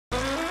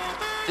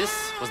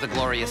This was the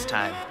glorious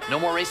time. No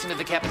more racing to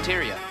the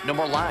cafeteria. No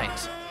more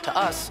lines. To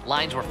us,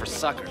 lines were for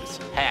suckers,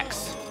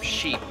 hacks,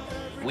 sheep.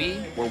 We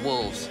were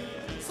wolves.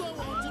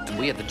 And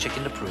we had the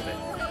chicken to prove it.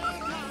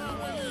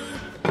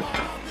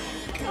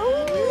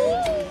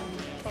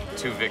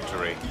 To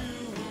victory.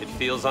 It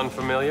feels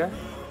unfamiliar,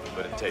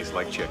 but it tastes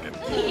like chicken.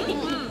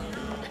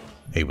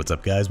 Hey, what's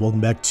up guys? Welcome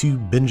back to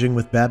Binging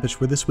with Babish,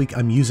 where this week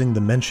I'm using the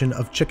mention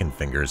of chicken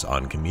fingers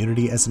on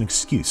Community as an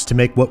excuse to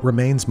make what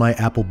remains my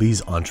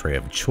Applebee's entree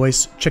of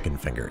choice, chicken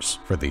fingers.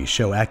 For the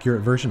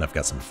show-accurate version, I've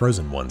got some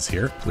frozen ones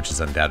here, which is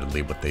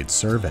undoubtedly what they'd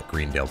serve at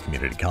Greendale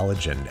Community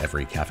College and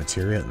every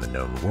cafeteria in the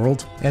known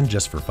world. And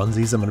just for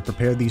funsies, I'm going to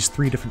prepare these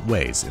 3 different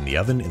ways: in the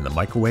oven, in the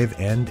microwave,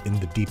 and in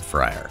the deep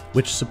fryer,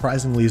 which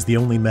surprisingly is the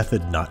only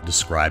method not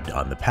described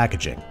on the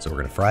packaging. So we're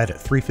going to fry it at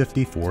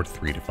 350 for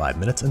 3 to 5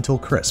 minutes until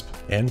crisp.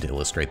 And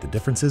to illustrate the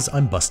differences,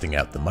 I'm busting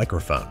out the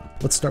microphone.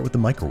 Let's start with the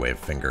microwave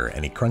finger.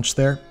 Any crunch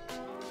there?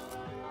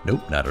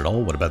 Nope, not at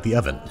all. What about the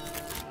oven?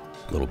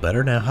 A little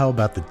better. Now how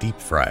about the deep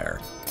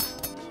fryer?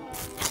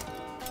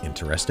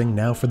 Interesting.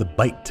 Now for the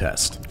bite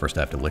test. First I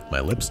have to lick my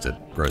lips to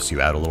gross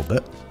you out a little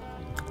bit.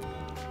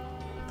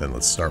 Then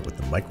let's start with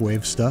the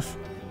microwave stuff.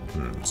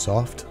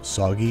 Soft,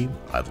 soggy,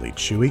 oddly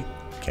chewy.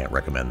 Can't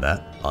recommend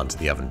that. Onto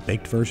the oven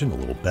baked version, a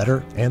little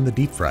better, and the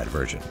deep fried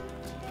version.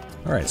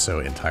 Alright, so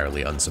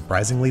entirely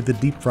unsurprisingly, the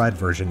deep fried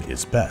version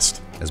is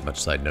best. As much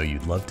as I know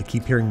you'd love to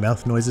keep hearing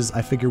mouth noises,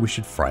 I figure we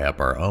should fry up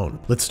our own.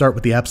 Let's start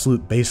with the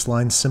absolute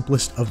baseline,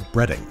 simplest of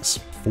breadings.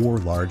 4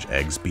 large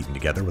eggs beaten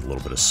together with a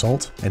little bit of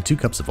salt, and 2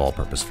 cups of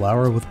all-purpose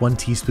flour with 1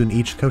 teaspoon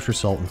each kosher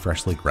salt and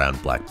freshly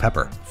ground black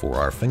pepper. For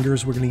our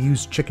fingers, we're going to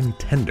use chicken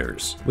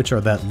tenders, which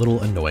are that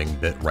little annoying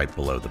bit right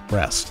below the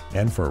breast.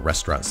 And for a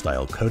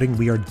restaurant-style coating,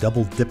 we are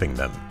double dipping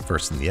them.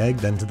 First in the egg,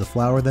 then to the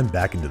flour, then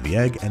back into the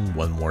egg, and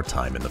one more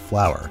time in the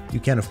flour. You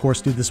can of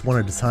course do this one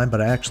at a time,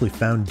 but I actually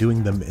found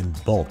doing them in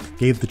bulk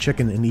gave the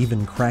chicken an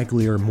even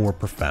cragglier, more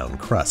profound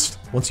crust.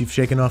 Once you've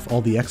shaken off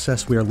all the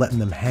excess, we are letting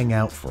them hang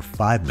out for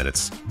 5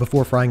 minutes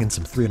before frying in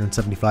some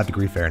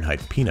 375°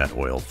 Fahrenheit peanut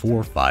oil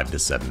for 5 to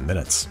 7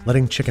 minutes.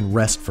 Letting chicken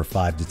rest for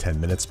 5 to 10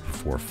 minutes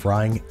before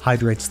frying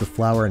hydrates the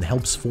flour and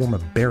helps form a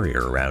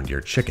barrier around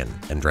your chicken,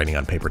 and draining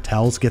on paper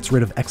towels gets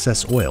rid of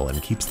excess oil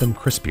and keeps them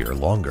crispier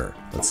longer.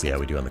 Let's see how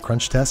we do on the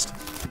crunch test.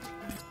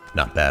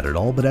 Not bad at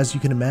all, but as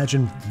you can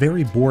imagine,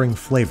 very boring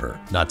flavor,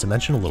 not to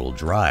mention a little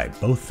dry,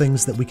 both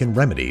things that we can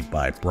remedy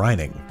by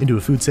brining. Into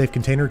a food-safe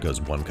container goes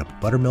 1 cup of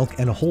buttermilk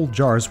and a whole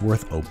jar's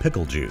worth of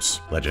pickle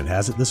juice. Legend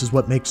has it this is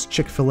what makes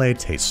Chick-fil-A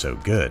taste so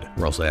good.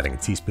 We're also adding a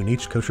teaspoon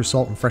each kosher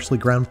salt and freshly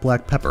ground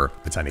black pepper,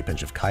 a tiny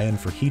pinch of cayenne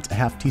for heat, a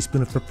half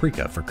teaspoon of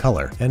paprika for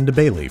color, and a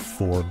bay leaf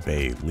for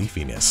bay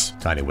leafiness.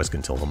 Tiny whisk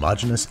until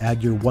homogeneous,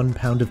 add your 1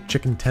 pound of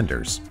chicken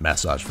tenders,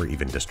 massage for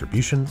even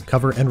distribution,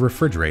 cover and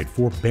refrigerate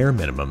for bare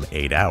minimum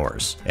 8 hours.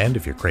 And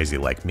if you're crazy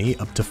like me,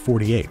 up to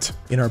 48.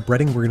 In our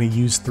breading, we're going to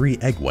use 3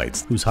 egg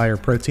whites, whose higher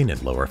protein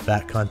and lower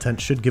fat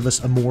content should give us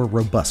a more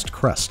robust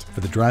crust.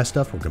 For the dry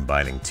stuff, we're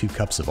combining 2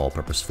 cups of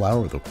all-purpose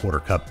flour with a 1/4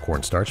 cup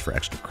cornstarch for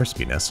extra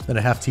crispiness, then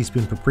a half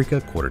teaspoon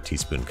paprika, 1/4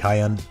 teaspoon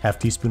cayenne, half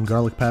teaspoon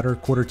garlic powder,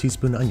 1/4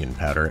 teaspoon onion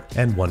powder,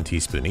 and 1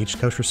 teaspoon each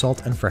kosher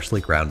salt and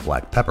freshly ground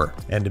black pepper.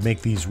 And to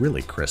make these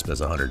really crisp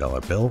as a $100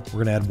 bill,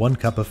 we're going to add 1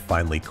 cup of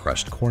finely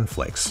crushed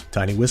cornflakes.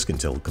 Tiny whisk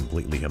until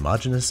completely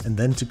homogeneous, and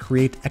then to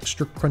create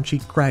extra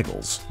crunchy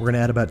craggles, we're going to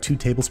add about 2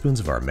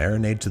 tablespoons of our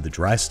marinade to the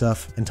dry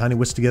stuff and tiny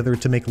whisk together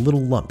to make little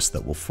lumps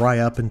that will fry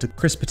up into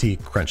crispity,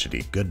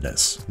 crunchity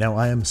goodness. Now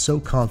I am so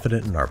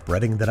confident in our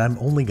breading that I'm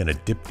only going to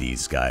dip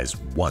these guys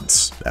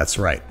once. That's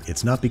right,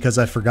 it's not because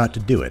I forgot to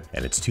do it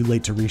and it's too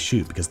late to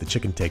reshoot because the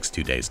chicken takes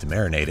 2 days to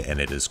marinate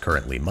and it is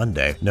currently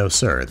Monday. No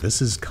sir,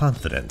 this is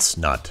confidence,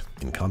 not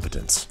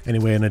incompetence.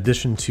 Anyway, in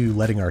addition to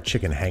letting our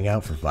chicken hang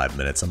out for 5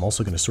 minutes, I'm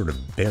also going to sort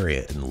of bury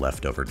it in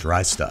leftover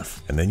dry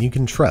stuff. And then you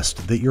can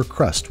trust that your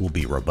crust will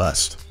be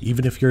robust,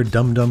 even if you're a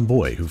dumb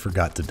boy who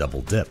forgot to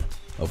double dip.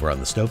 Over on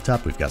the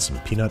stovetop, we've got some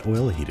peanut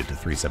oil heated to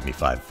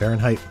 375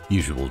 Fahrenheit.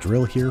 Usual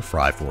drill here,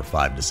 fry for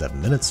 5 to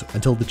 7 minutes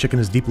until the chicken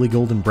is deeply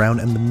golden brown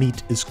and the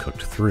meat is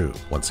cooked through.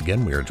 Once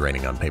again, we are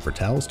draining on paper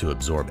towels to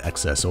absorb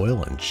excess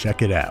oil and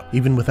check it out.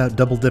 Even without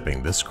double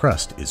dipping, this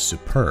crust is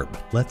superb.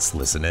 Let's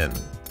listen in.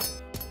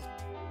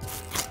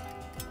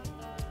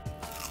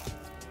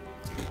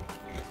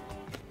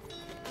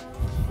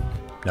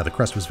 Now the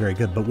crust was very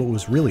good, but what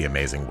was really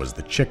amazing was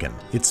the chicken.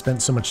 It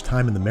spent so much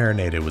time in the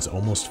marinade it was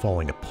almost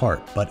falling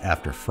apart, but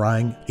after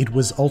frying, it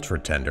was ultra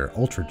tender,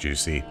 ultra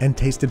juicy, and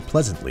tasted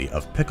pleasantly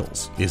of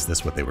pickles. Is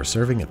this what they were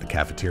serving at the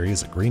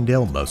cafeterias at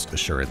Greendale? Most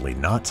assuredly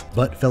not.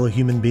 But fellow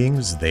human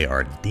beings, they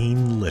are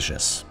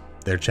delicious.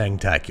 They're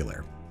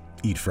changtacular.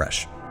 Eat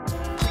fresh.